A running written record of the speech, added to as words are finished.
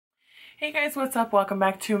Hey guys, what's up? Welcome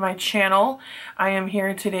back to my channel. I am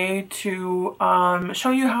here today to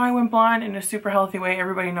show you how I went blonde in a super healthy way.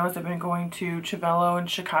 Everybody knows I've been going to Civello in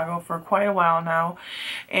Chicago for quite a while now,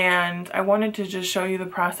 and I wanted to just show you the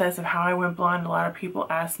process of how I went blonde. A lot of people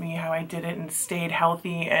ask me how I did it and stayed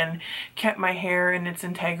healthy and kept my hair in its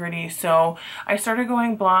integrity. So I started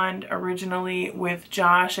going blonde originally with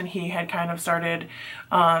Josh, and he had kind of started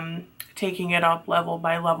taking it up level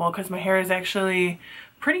by level because my hair is actually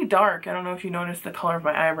pretty dark. I don't know if you noticed the color of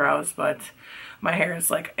my eyebrows, but my hair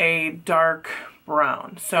is like a dark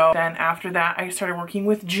brown. So then after that, I started working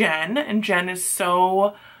with Jen, and Jen is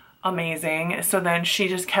so amazing. So then she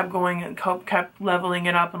just kept going and kept leveling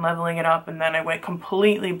it up, and then I went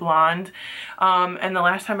completely blonde. And the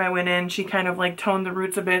last time I went in, she kind of like toned the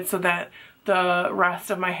roots a bit so that the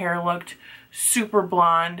rest of my hair looked super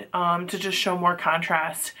blonde, to just show more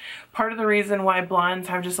contrast. Part of the reason why blondes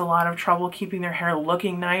have just a lot of trouble keeping their hair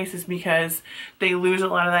looking nice is because they lose a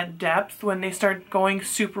lot of that depth when they start going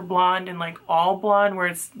super blonde and like all blonde,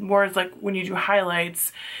 whereas like when you do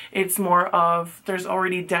highlights, it's more of there's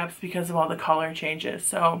already depth because of all the color changes.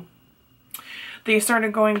 So they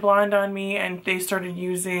started going blonde on me, and they started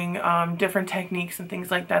using different techniques and things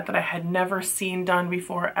like that that I had never seen done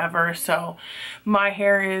before ever. So my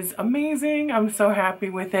hair is amazing. I'm so happy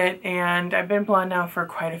with it, and I've been blonde now for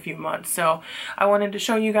quite a few months. So I wanted to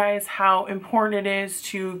show you guys how important it is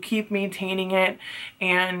to keep maintaining it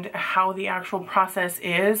and how the actual process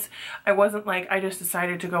is. I wasn't like, I just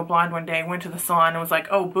decided to go blonde one day, went to the salon and was like,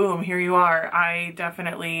 oh boom, here you are. I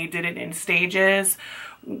definitely did it in stages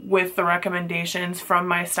with the recommendations from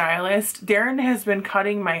my stylist. Deron has been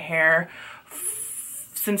cutting my hair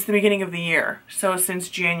since the beginning of the year, so since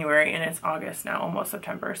January, and it's August now, almost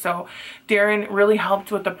September. So Deron really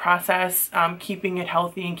helped with the process, keeping it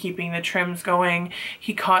healthy and keeping the trims going.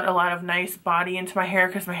 He cut a lot of nice body into my hair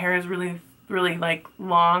because my hair is really like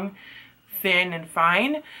long, thin, and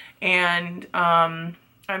fine, and I'm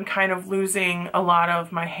kind of losing a lot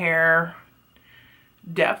of my hair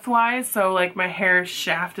depth wise. So like my hair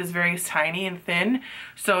shaft is very tiny and thin,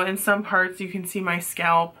 so in some parts you can see my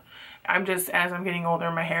scalp. As I'm getting older,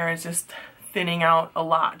 my hair is just thinning out a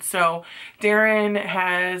lot. So Deron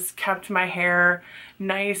has kept my hair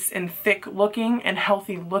nice and thick looking and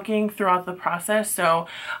healthy looking throughout the process. So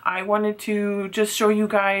I wanted to just show you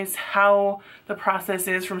guys how the process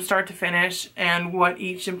is from start to finish and what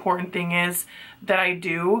each important thing is that I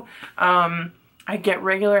do. I get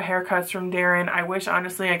regular haircuts from Deron. I wish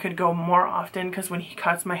honestly I could go more often because when he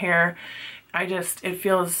cuts my hair, it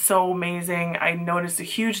feels so amazing. I noticed a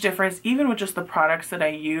huge difference even with just the products that I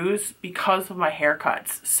use because of my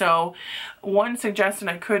haircuts. So one suggestion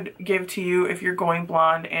I could give to you if you're going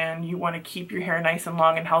blonde and you want to keep your hair nice and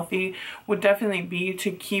long and healthy would definitely be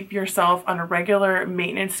to keep yourself on a regular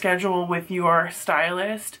maintenance schedule with your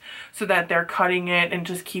stylist so that they're cutting it and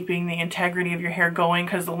just keeping the integrity of your hair going,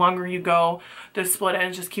 because the longer you go, the split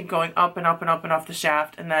ends just keep going up and up and up and off the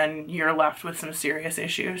shaft, and then you're left with some serious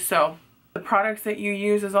issues. So the products that you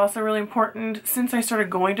use is also really important. Since I started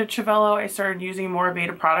going to Civello, I started using more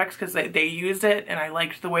Aveda Products because they used it and I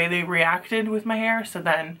liked the way they reacted with my hair. So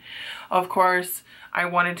then, of course, I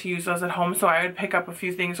wanted to use those at home, so I would pick up a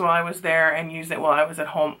few things while I was there and use it while I was at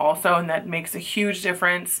home also, and that makes a huge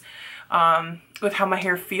difference with how my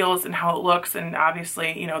hair feels and how it looks, and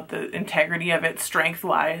obviously, you know, the integrity of it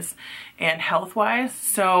strength-wise and health-wise.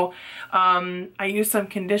 So I use some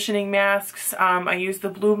conditioning masks. I use the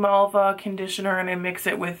blue Malva conditioner, and I mix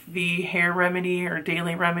it with the Hair Remedy or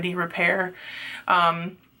Daily Remedy Repair.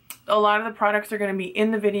 A lot of the products are going to be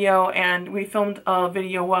in the video, and we filmed a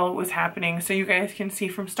video while it was happening so you guys can see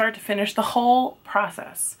from start to finish the whole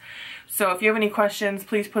process. So if you have any questions,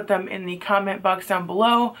 please put them in the comment box down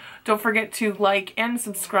below. Don't forget to like and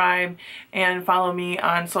subscribe and follow me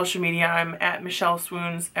on social media. I'm at Michelle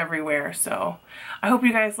Swoons everywhere. So I hope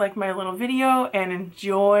you guys like my little video and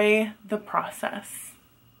enjoy the process.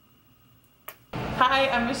 Hi,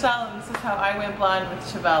 I'm Michelle, and this is how I went blonde with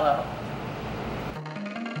Civello.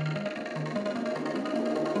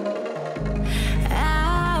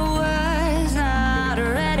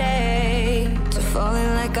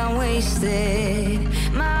 I'm wasted,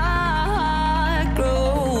 my heart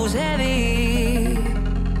grows heavy.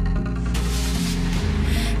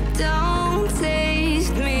 Don't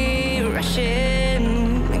taste me rushing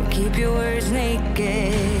and keep your words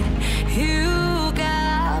naked. You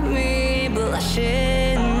got me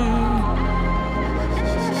blushing.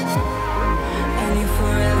 And you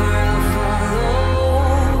forever I'll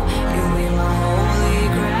follow. You'll be my holy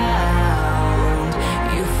ground.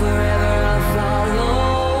 You forever I'll follow.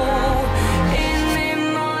 In this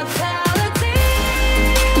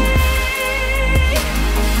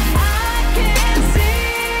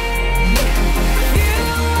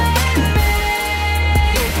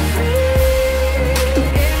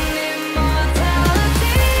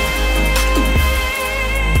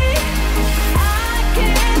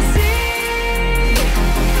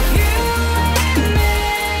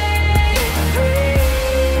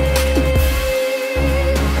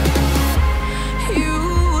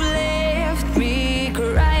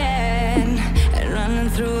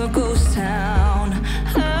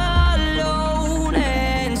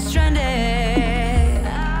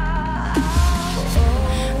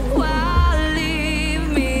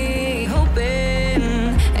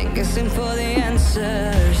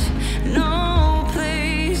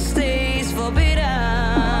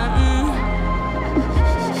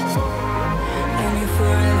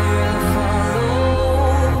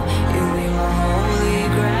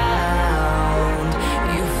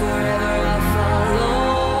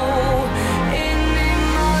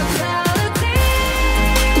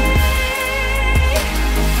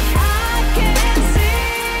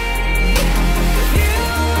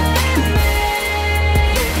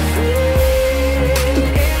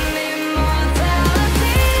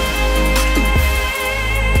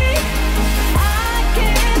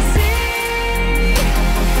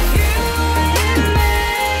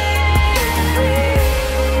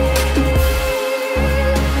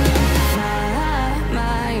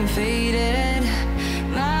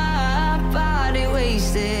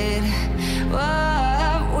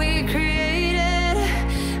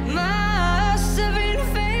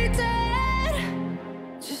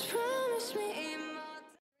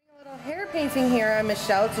Volumizing here on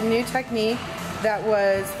Michelle. It's a new technique that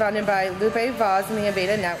was founded by Lupe Vaz in the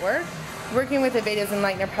Aveda network. Working with Aveda's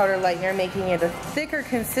Enlightener Powder Lightener, making it a thicker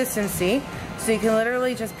consistency, so you can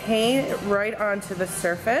literally just paint it right onto the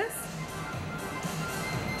surface.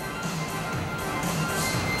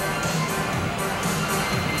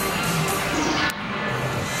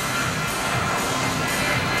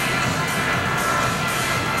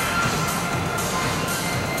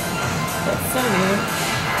 That's so neat.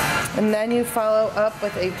 And then you follow up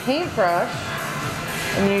with a paintbrush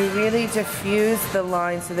and you really diffuse the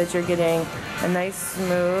line so that you're getting a nice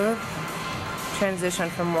smooth transition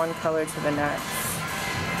from one color to the next.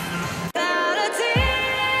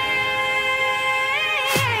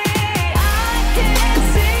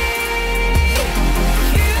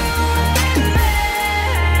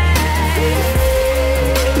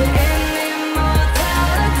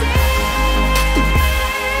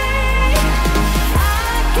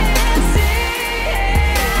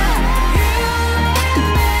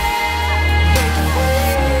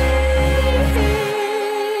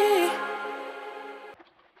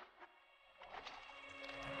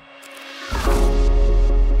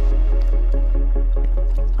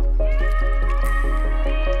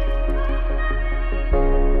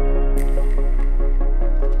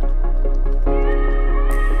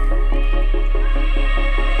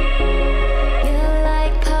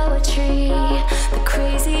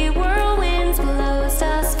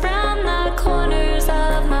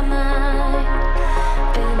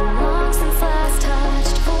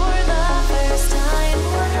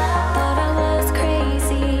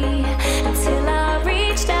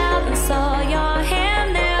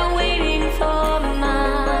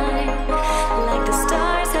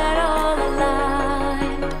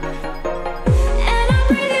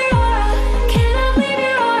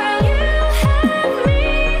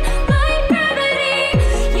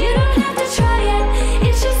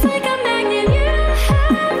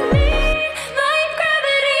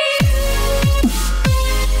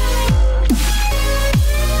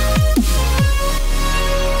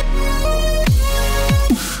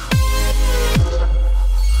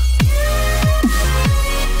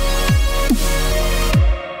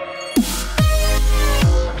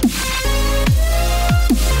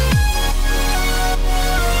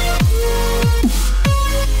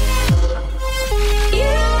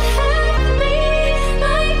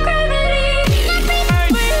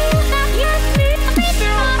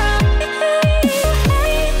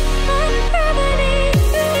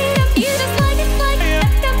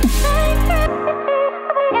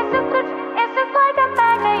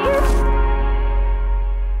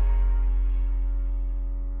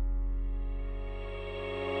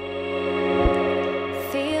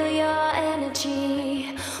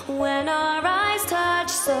 When our eyes touch,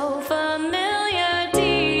 so familiar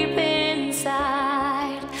deep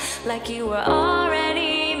inside, like you were all